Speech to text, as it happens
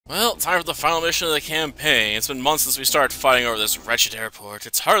Well, time for the final mission of the campaign. It's been months since we started fighting over this wretched airport.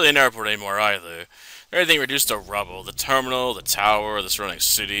 It's hardly an airport anymore either. Everything reduced to rubble. The terminal, the tower, the surrounding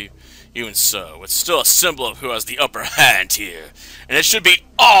city. Even so, it's still a symbol of who has the upper hand here. And it should be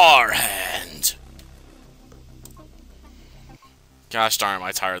our hand! Gosh darn, am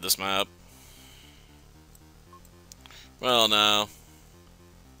I tired of this map. Well, no.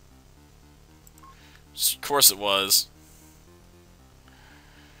 Of course it was.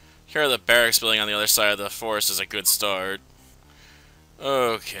 Here, the barracks building on the other side of the forest is a good start.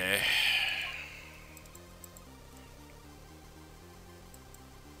 Okay.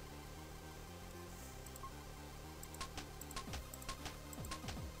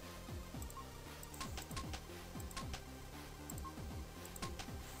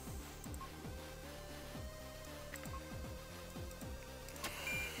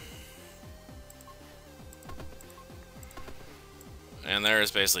 And there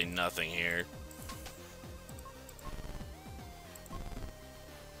is basically nothing here.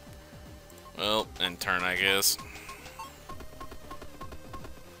 Well, in turn, I guess.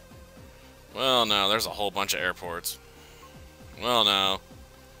 Well, no, there's a whole bunch of airports. Well, no.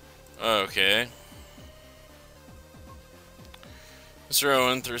 Okay. This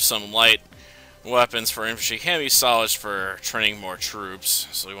ruin through some light weapons for infantry can be salvaged for training more troops.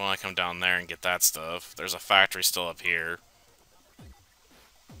 So we want to come down there and get that stuff. There's a factory still up here.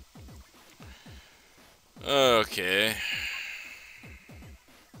 Okay.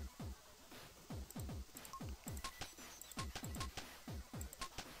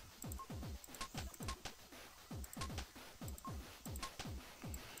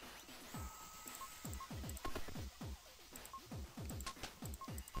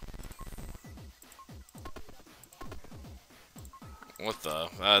 What the?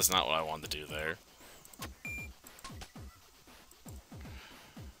 That is not what I wanted to do there.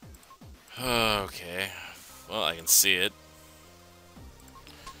 Okay. Well, I can see it.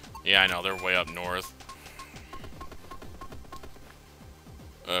 Yeah, I know, they're way up north.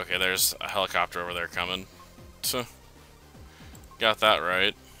 Okay, there's a helicopter over there coming. Got that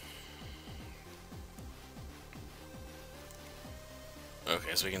right.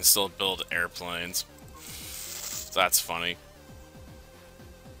 Okay, so we can still build airplanes. That's funny.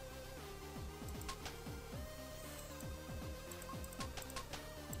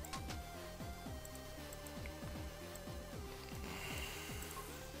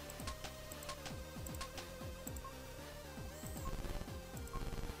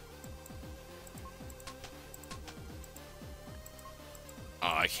 Oh,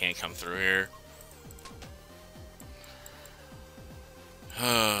 I can't come through here.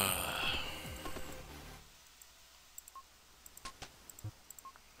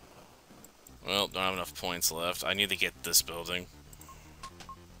 Well, don't have enough points left. I need to get this building.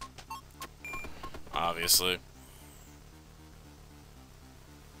 Obviously.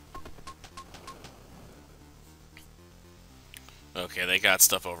 Okay, they got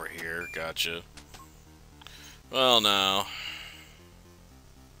stuff over here. Gotcha. Well, no.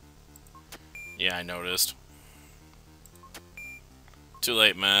 Yeah, I noticed. Too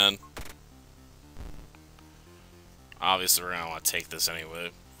late, man. Obviously, we're gonna want to take this anyway.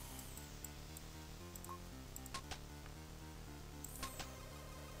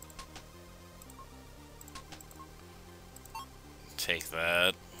 Take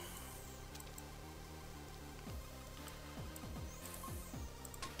that.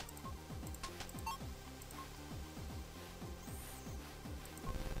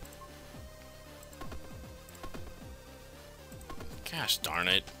 Gosh darn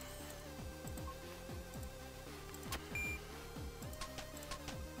it.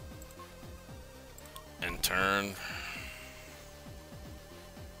 And turn.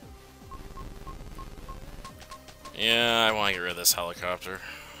 Yeah, I want to get rid of this helicopter.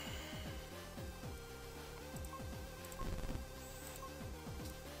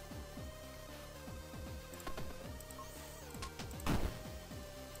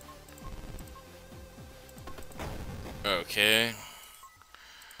 Okay.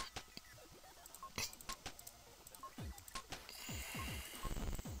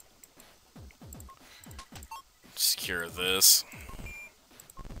 Secure this.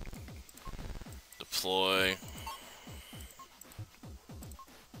 Deploy.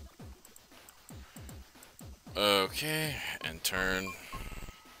 Okay, and turn.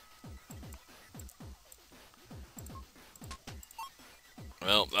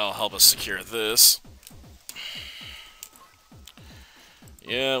 Well, that'll help us secure this.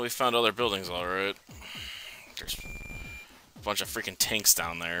 Yeah, we found other buildings, alright. There's a bunch of freaking tanks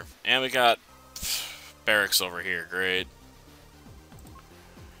down there. And we got barracks over here, great.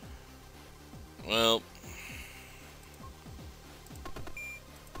 Well.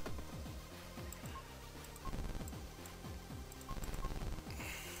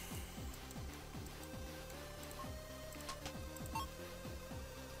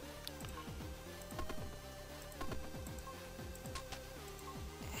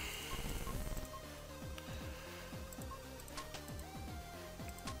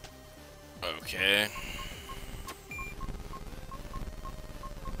 Okay.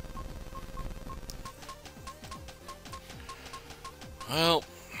 Well.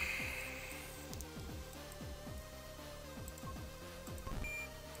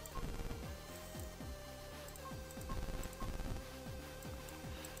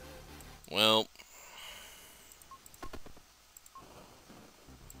 Well.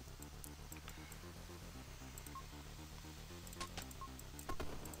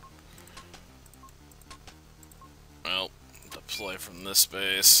 Well, deploy from this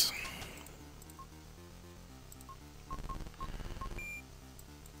base.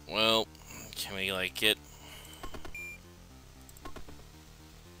 Well, can we, like, get...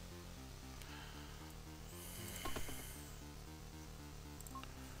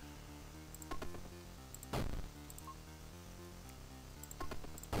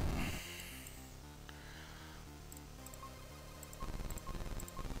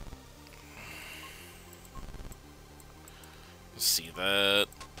 See that.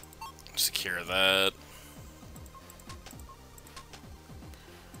 Secure that.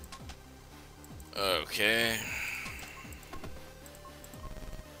 Okay.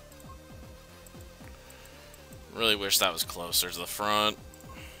 Really wish that was closer to the front.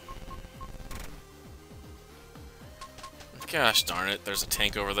 Gosh darn it, there's a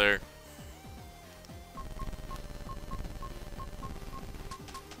tank over there.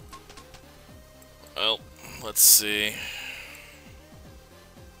 Well, let's see.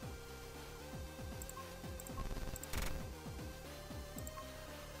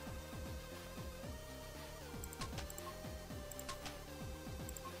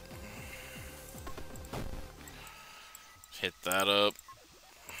 Hit that up.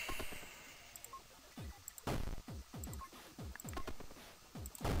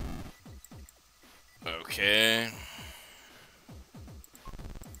 Okay.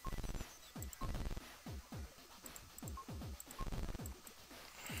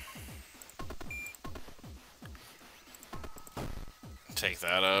 Take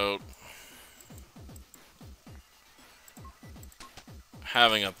that out.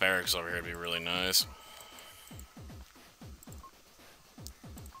 Having a barracks over here would be really nice.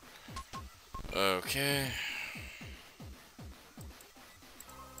 Okay.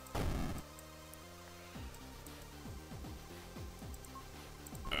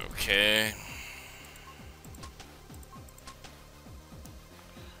 Okay.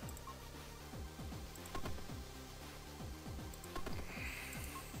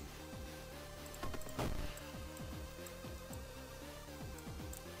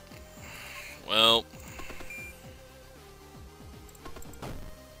 Well.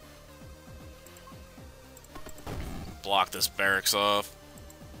 Block this barracks off.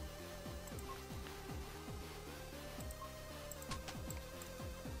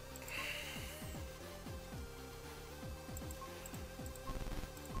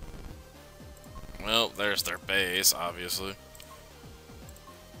 Well, there's their base, obviously.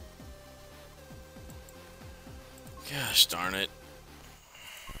 Gosh darn it.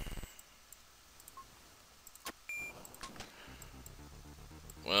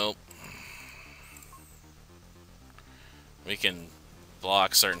 Well, we can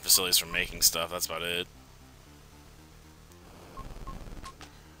block certain facilities from making stuff, that's about it.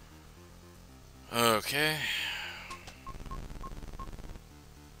 Okay.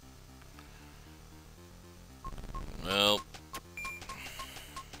 Well,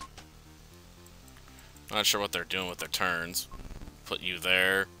 not sure what they're doing with their turns. Put you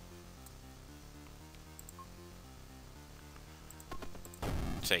there.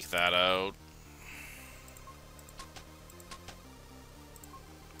 Take that out.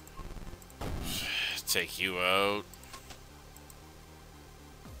 Take you out.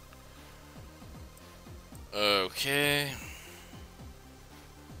 Okay.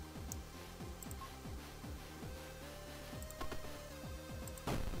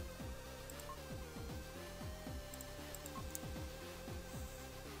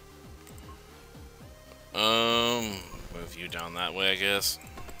 Move you down that way, I guess.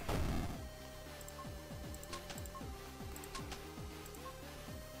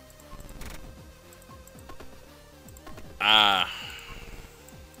 Ah.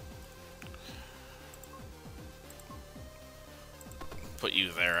 Put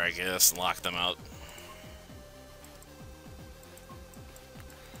you there, I guess, and lock them out.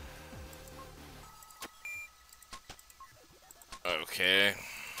 Okay.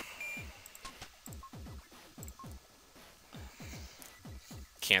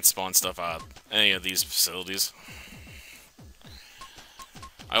 Can't spawn stuff out of any of these facilities.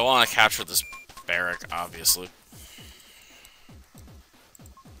 I want to capture this barrack, obviously.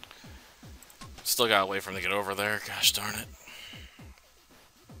 Still gotta wait for him to get over there. Gosh darn it.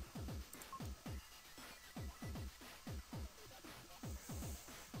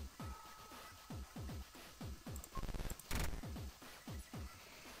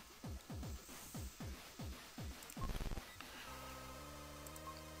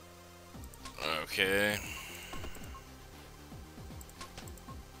 Okay.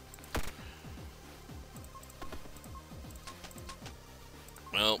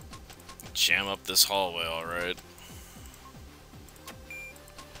 Well, jam up this hallway, alright.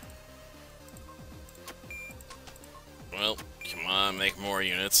 Well, come on, make more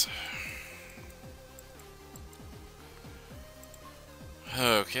units.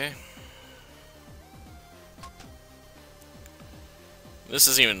 Okay. This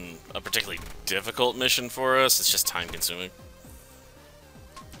isn't even a particularly difficult mission for us, it's just time-consuming.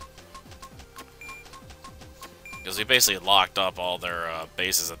 Because we basically locked up all their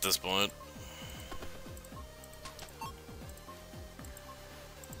bases at this point.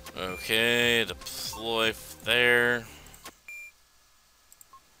 Okay, deploy there.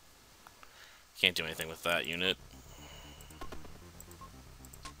 Can't do anything with that unit.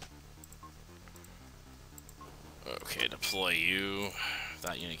 Okay, deploy you.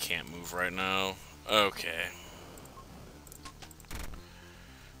 That unit can't move right now. Okay.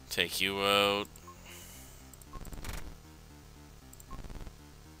 Take you out.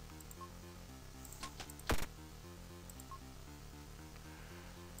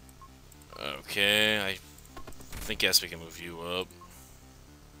 Okay, I guess we can move you up.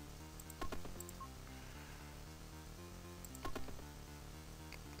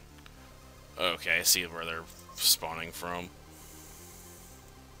 Okay, I see where they're spawning from.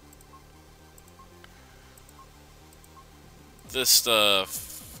 This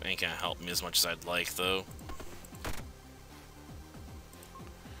stuff ain't gonna help me as much as I'd like, though.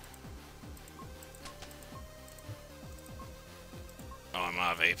 Oh, I'm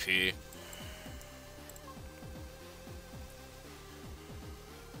out of AP.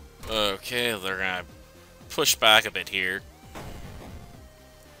 Okay, they're gonna push back a bit here.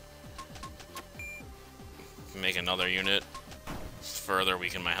 Make another unit. Further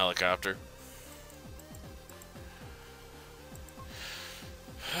weaken my helicopter.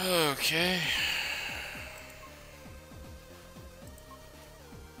 Okay.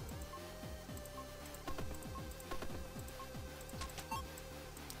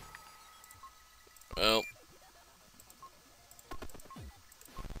 Well.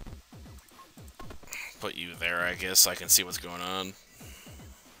 Put you there, I guess, so I can see what's going on.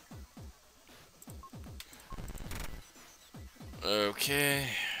 Okay.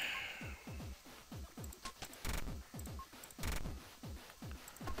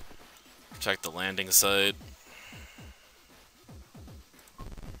 Protect the landing site.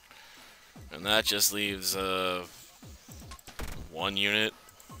 And that just leaves one unit.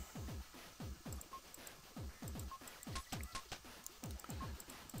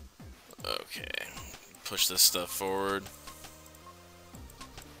 Okay. Push this stuff forward.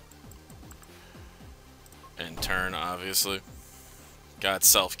 And turn, obviously. Got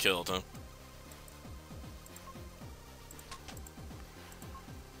self-killed, huh?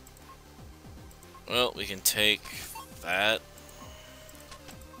 Well, we can take that.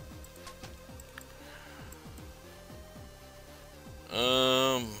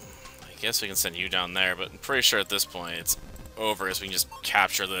 I guess we can send you down there, but I'm pretty sure at this point it's over, as we can just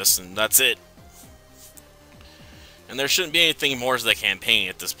capture this, and that's it. And there shouldn't be anything more to the campaign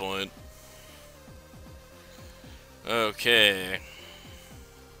at this point. Okay.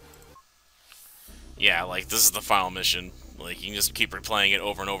 Yeah, like, this is the final mission. Like, you can just keep replaying it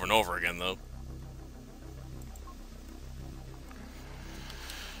over and over and over again, though.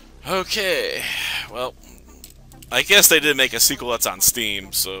 Okay. Well, I guess they did make a sequel that's on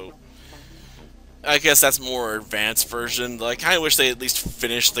Steam, so I guess that's more advanced version. I kind of wish they at least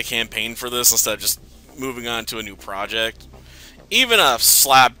finished the campaign for this instead of just moving on to a new project. Even a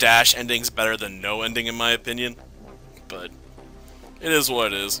slapdash ending's better than no ending, in my opinion. But it is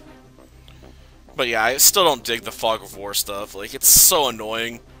what it is. But yeah, I still don't dig the Fog of War stuff. Like, it's so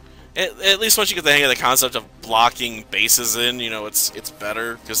annoying. At least once you get the hang of the concept of blocking bases in, you know, it's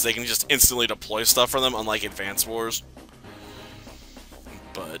better, because they can just instantly deploy stuff for them, unlike Advance Wars.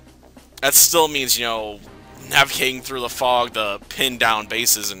 But that still means, you know, navigating through the fog to pin down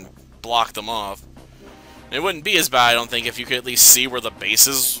bases and block them off. It wouldn't be as bad, I don't think, if you could at least see where the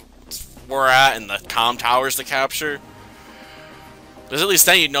bases were at and the comm towers to capture. Because at least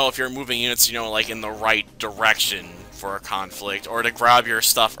then you'd know if you're moving units, you know, like in the right direction for a conflict, or to grab your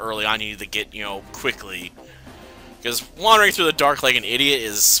stuff early on you need to get, you know, quickly. Because wandering through the dark like an idiot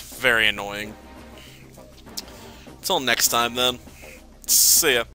is very annoying. Until next time, then. See ya.